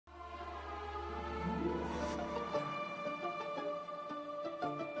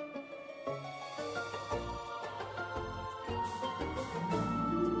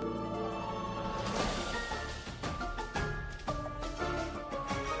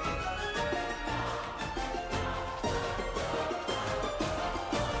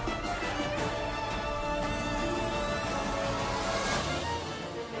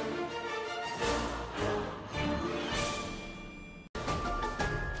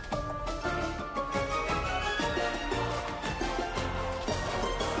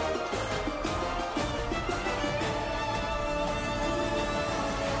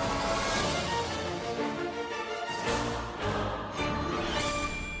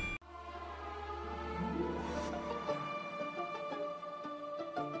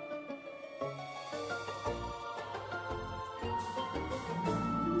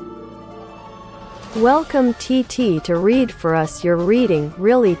Welcome TT to read for us. Your reading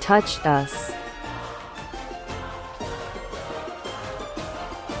really touched us.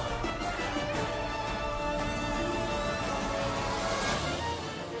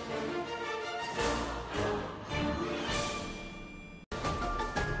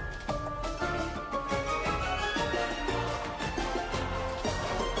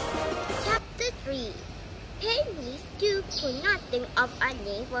 Chapter 3. Penny still could not think of a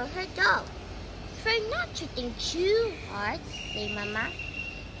name for her dog. Try not to think too hard, said Mama.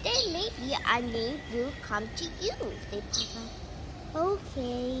 Then maybe a name will come to you, said Papa.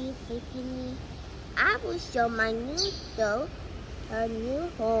 Okay, said Penny. I will show my new dog her new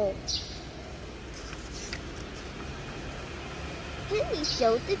home. Penny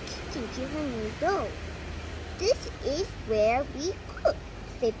showed the kitchen to her new dog. This is where we cook,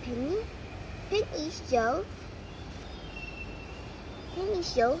 said Penny. Penny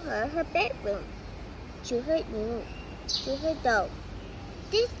showed her bedroom to her dog.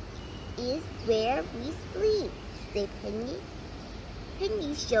 This is where we sleep, said Penny.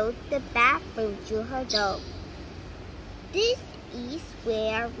 Penny showed the bathroom to her dog. This is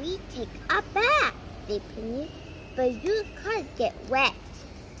where we take a bath, said Penny, but you can't get wet.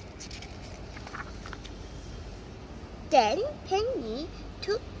 Then Penny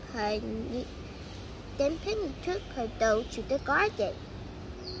took her dog to the garden.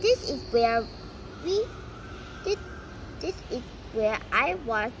 This is where I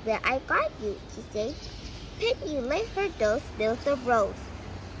was when I got you, she said. Penny let her dog smell the rose.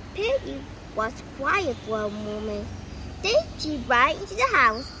 Penny was quiet for a moment. Then she ran into the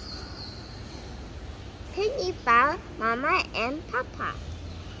house. Penny found Mama and Papa.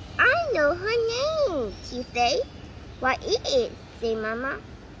 I know her name, she said. What it is, said Mama.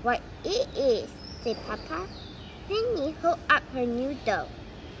 What it is, said Papa. Penny held up her new dog.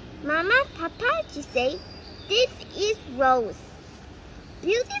 Mama, Papa, she said, this is Rose.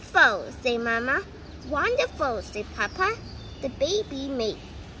 Beautiful, said Mama. Wonderful, said Papa. The baby made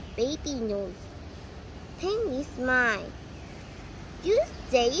baby noise. Penny smiled. You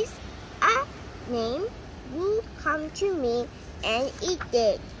say a name will come to me, and it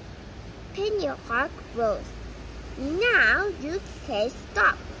did. Penny hugged Rose. Now you can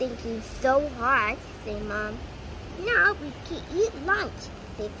stop thinking so hard, said Mom. Now we can eat lunch,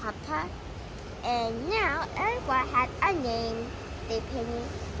 said Papa. And now everyone had a name, said Penny.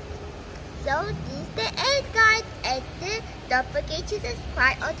 So this is the end, guys. And don't forget to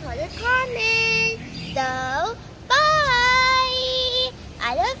subscribe or turn the comments. So bye.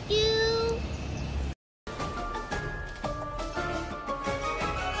 I love you.